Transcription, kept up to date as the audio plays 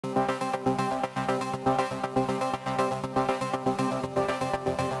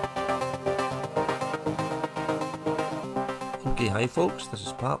Hi folks, this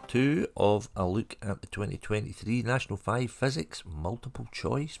is part 2 of a look at the 2023 National 5 Physics multiple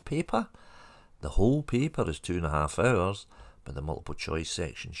choice paper. The whole paper is 2.5 hours, but the multiple choice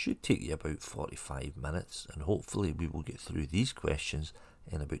section should take you about 45 minutes, and hopefully we will get through these questions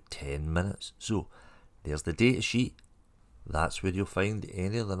in about 10 minutes. So there's the data sheet. That's where you'll find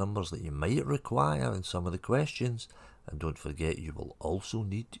any of the numbers that you might require in some of the questions, and don't forget you will also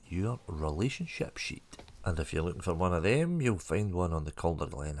need your relationship sheet. And if you're looking for one of them, you'll find one on the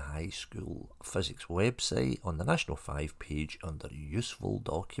Calderglen High School Physics website on the National 5 page under Useful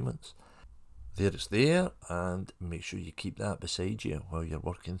Documents. There it's there, and make sure you keep that beside you while you're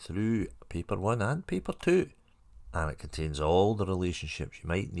working through Paper 1 and Paper 2. And it contains all the relationships you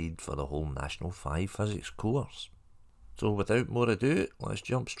might need for the whole National 5 Physics course. So without more ado, let's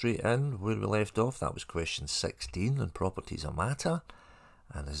jump straight in where we left off. That was question 16 on properties of matter.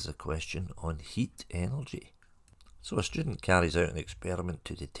 And this is a question on heat energy. So a student carries out an experiment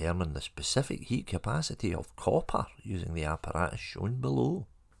to determine the specific heat capacity of copper using the apparatus shown below.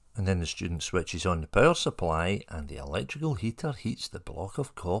 And then the student switches on the power supply and the electrical heater heats the block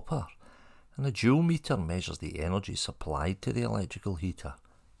of copper. And the joule meter measures the energy supplied to the electrical heater.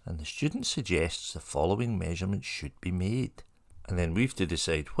 And the student suggests the following measurements should be made. And then we have to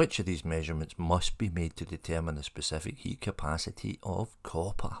decide which of these measurements must be made to determine the specific heat capacity of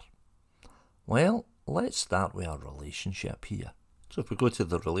copper. Well, let's start with our relationship here. So if we go to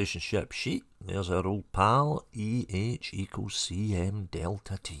the relationship sheet, there's our old pal, EH equals Cm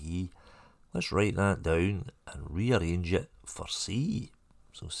delta T. Let's write that down and rearrange it for C.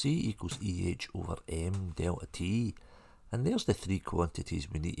 So C equals EH over M delta T. And there's the three quantities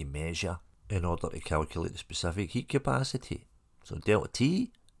we need to measure in order to calculate the specific heat capacity. So delta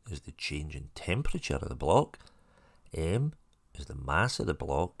T is the change in temperature of the block, M is the mass of the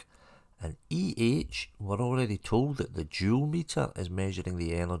block, and EH, we're already told that the joule meter is measuring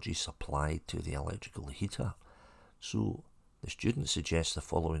the energy supplied to the electrical heater. So the student suggests the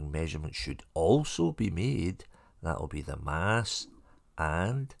following measurements should also be made. That will be the mass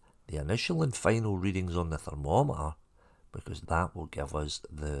and the initial and final readings on the thermometer, because that will give us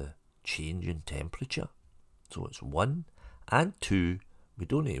the change in temperature. So it's 1 and 2, we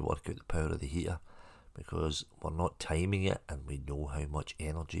don't need to work out the power of the heater because we're not timing it and we know how much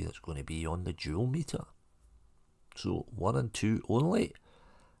energy that's going to be on the joule meter. So 1 and 2 only.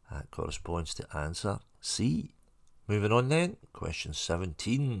 That corresponds to answer C. Moving on then, question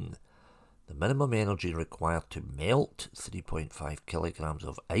 17. The minimum energy required to melt 3.5 kilograms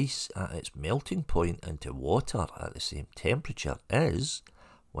of ice at its melting point into water at the same temperature is,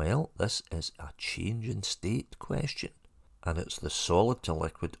 well, this is a change in state question. And it's the solid to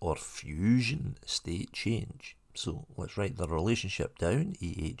liquid or fusion state change. So let's write the relationship down.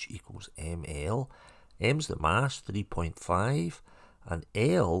 EH equals ml. M's the mass, 3.5, and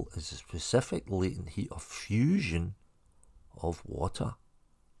L is the specific latent heat of fusion of water.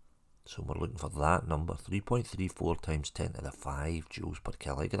 So we're looking for that number, 3.34 times 10 to the 5 joules per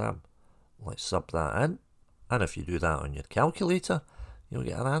kilogram. Let's sub that in. And if you do that on your calculator, you'll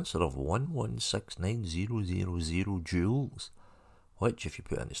get an answer of 1169000 joules, which if you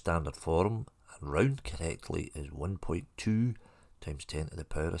put into standard form and round correctly is 1.2 times 10 to the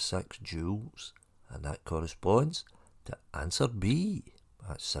power of 6 joules, and that corresponds to answer B.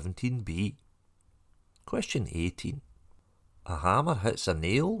 That's 17B. Question 18. A hammer hits a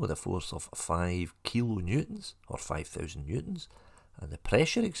nail with a force of 5 kilonewtons or 5,000 newtons, and the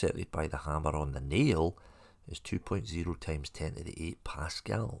pressure exerted by the hammer on the nail is 2.0 times 10 to the 8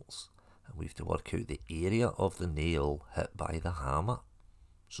 pascals, and we have to work out the area of the nail hit by the hammer.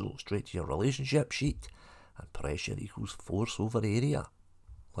 So straight to your relationship sheet, and pressure equals force over area.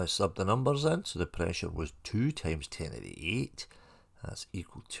 Let's sub the numbers in. So the pressure was 2 times 10 to the 8, that's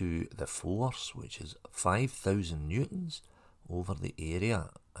equal to the force, which is 5,000 newtons over the area.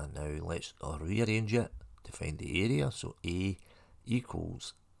 And now let's rearrange it to find the area. So A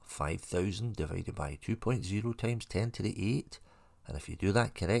equals 5,000 divided by 2.0 times 10 to the 8. And if you do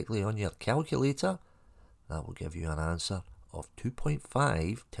that correctly on your calculator, that will give you an answer of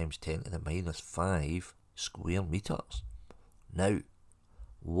 2.5 times 10 to the minus 5 square meters. Now,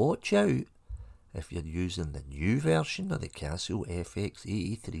 watch out if you're using the new version of the Casio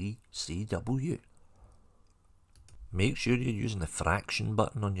FX83CW. Make sure you're using the fraction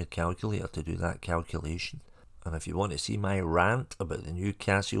button on your calculator to do that calculation. And if you want to see my rant about the new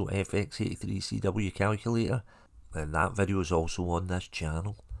Casio FX83CW calculator, then that video is also on this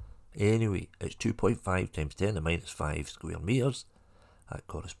channel. Anyway, it's 2.5 times 10 to the minus 5 square meters. That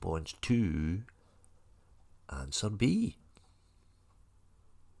corresponds to answer B.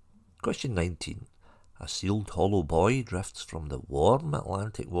 Question 19. A sealed hollow buoy drifts from the warm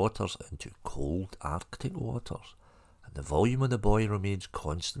Atlantic waters into cold Arctic waters, and the volume of the buoy remains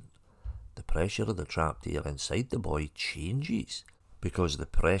constant. The pressure of the trapped air inside the buoy changes because the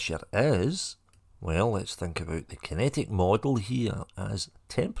pressure is, well, let's think about the kinetic model here. As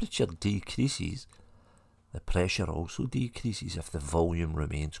temperature decreases, the pressure also decreases if the volume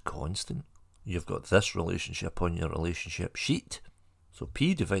remains constant. You've got this relationship on your relationship sheet. So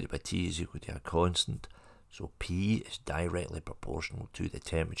P divided by T is equal to a constant. So P is directly proportional to the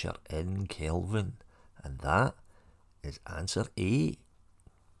temperature in Kelvin. And that is answer A.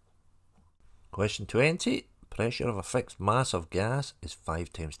 Question 20. Pressure of a fixed mass of gas is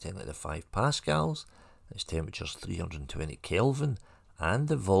 5 times 10 to the 5 pascals. Its temperature is 320 Kelvin. And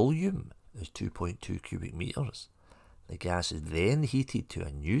the volume is 2.2 cubic meters. The gas is then heated to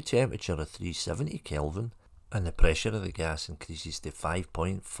a new temperature of 370 Kelvin. And the pressure of the gas increases to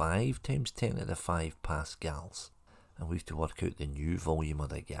 5.5 times 10 to the 5 pascals. And we have to work out the new volume of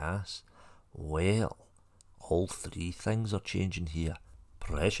the gas. Well, all three things are changing here.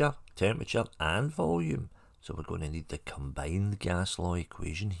 Pressure, temperature and volume. So we're going to need the combined gas law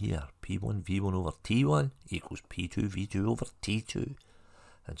equation here. P1 V1 over T1 equals P2 V2 over T2.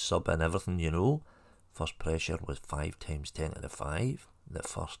 And sub in everything you know. First pressure was 5 times 10 to the 5. The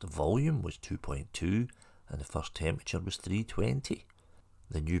first volume was 2.2. And the first temperature was 320.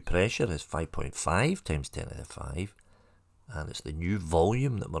 The new pressure is 5.5 times 10 to the 5. And it's the new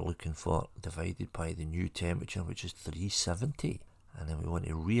volume that we're looking for divided by the new temperature, which is 370. And then we want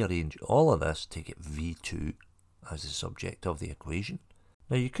to rearrange all of this to get V2 as the subject of the equation.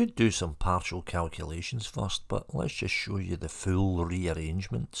 Now you could do some partial calculations first, but let's just show you the full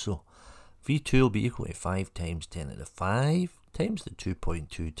rearrangement. So V2 will be equal to 5 times 10 to the 5 times the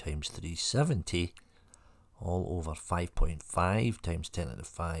 2.2 times 370 all over 5.5 times 10 to the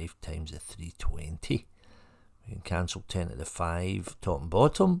 5 times the 320. We can cancel 10 to the 5 top and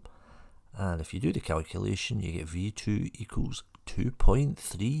bottom, and if you do the calculation you get V2 equals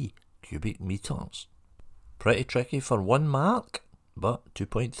 2.3 cubic meters. Pretty tricky for 1 mark, but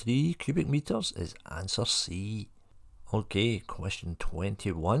 2.3 cubic meters is answer C. Okay, question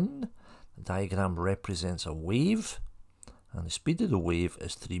 21. The diagram represents a wave, and the speed of the wave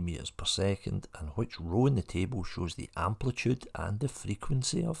is 3 meters per second, and which row in the table shows the amplitude and the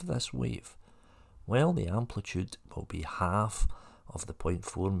frequency of this wave? Well, the amplitude will be half of the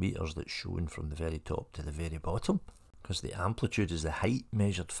 0.4 meters that's shown from the very top to the very bottom, because the amplitude is the height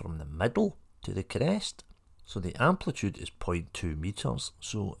measured from the middle to the crest. So the amplitude is 0.2 meters,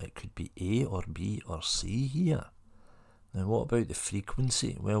 so it could be A or B or C here. Now what about the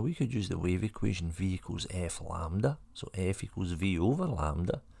frequency? Well, we could use the wave equation V equals F lambda, so F equals V over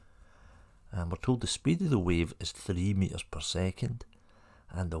lambda. And we're told the speed of the wave is 3 meters per second.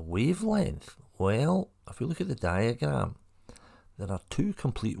 And the wavelength, well, if we look at the diagram, there are 2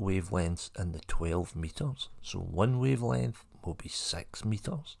 complete wavelengths in the 12 meters. So one wavelength will be 6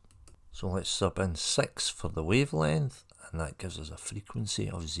 meters. So let's sub in 6 for the wavelength, and that gives us a frequency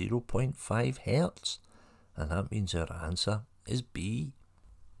of 0.5 hertz. And that means our answer is B.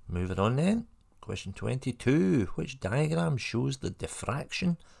 Moving on then, question 22. Which diagram shows the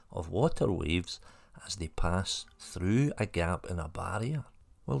diffraction of water waves as they pass through a gap in a barrier?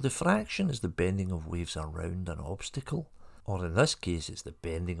 Well, diffraction is the bending of waves around an obstacle, or in this case it's the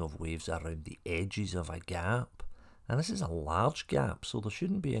bending of waves around the edges of a gap. And this is a large gap, so there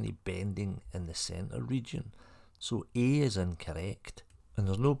shouldn't be any bending in the centre region. So A is incorrect. And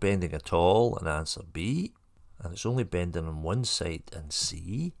there's no bending at all in answer B. And it's only bending on one side in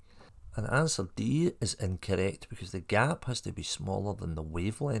C. And answer D is incorrect because the gap has to be smaller than the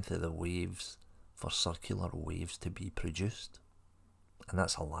wavelength of the waves for circular waves to be produced. And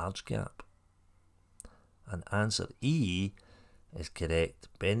that's a large gap. And answer E is correct,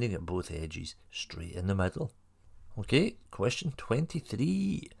 bending at both edges straight in the middle. Okay, question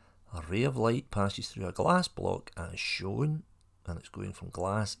 23. A ray of light passes through a glass block as shown, and it's going from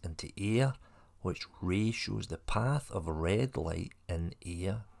glass into air. Which ray shows the path of red light in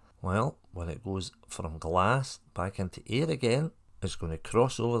air? Well, when it goes from glass back into air again, it's going to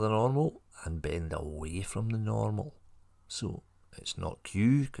cross over the normal and bend away from the normal. So it's not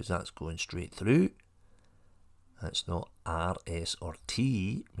Q because that's going straight through. And it's not R, S or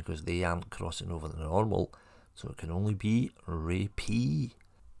T because they aren't crossing over the normal. So it can only be ray P.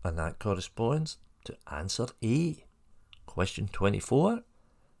 And that corresponds to answer A. Question 24.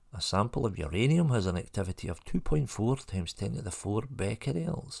 A sample of uranium has an activity of 2.4 times 10 to the 4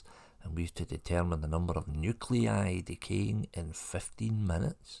 becquerels, and we have to determine the number of nuclei decaying in 15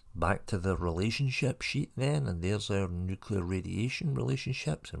 minutes. Back to the relationship sheet then, and there's our nuclear radiation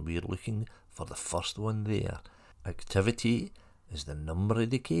relationships, and we're looking for the first one there. Activity is the number of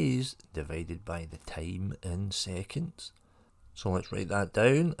decays divided by the time in seconds. So let's write that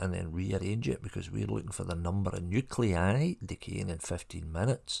down and then rearrange it, because we're looking for the number of nuclei decaying in 15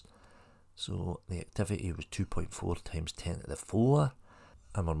 minutes. So the activity was 2.4 times 10 to the 4,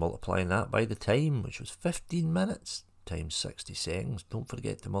 and we're multiplying that by the time, which was 15 minutes times 60 seconds. Don't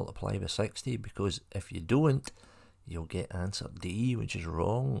forget to multiply by 60, because if you don't, you'll get answer D, which is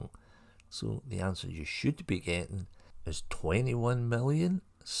wrong. So the answer you should be getting is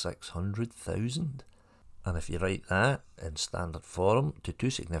 21,600,000. And if you write that in standard form to two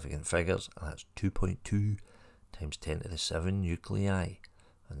significant figures, that's 2.2 times 10 to the 7 nuclei.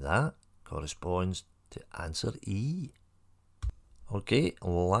 And that corresponds to answer E. Okay,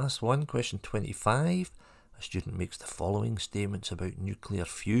 last one, question 25. A student makes the following statements about nuclear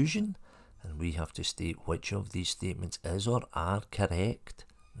fusion, and we have to state which of these statements is or are correct.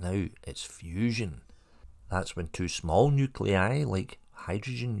 Now, it's fusion. That's when two small nuclei, like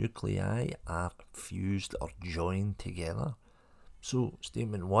hydrogen nuclei, are fused or joined together. So,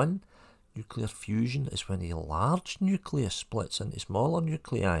 statement 1, nuclear fusion is when a large nucleus splits into smaller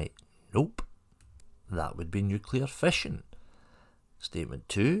nuclei. Nope. That would be nuclear fission. Statement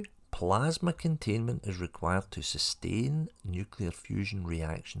 2, plasma containment is required to sustain nuclear fusion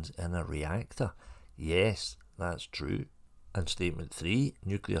reactions in a reactor. Yes, that's true. And statement 3,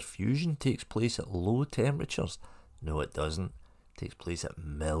 nuclear fusion takes place at low temperatures. No, it doesn't. It takes place at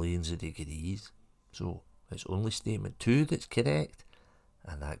millions of degrees. So it's only statement 2 that's correct,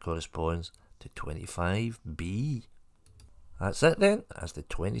 and that corresponds to 25B. That's it then. That's the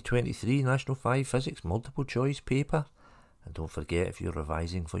 2023 National 5 Physics multiple choice paper. And don't forget, if you're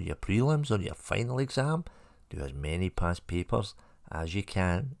revising for your prelims or your final exam, do as many past papers as you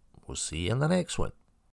can. We'll see you in the next one.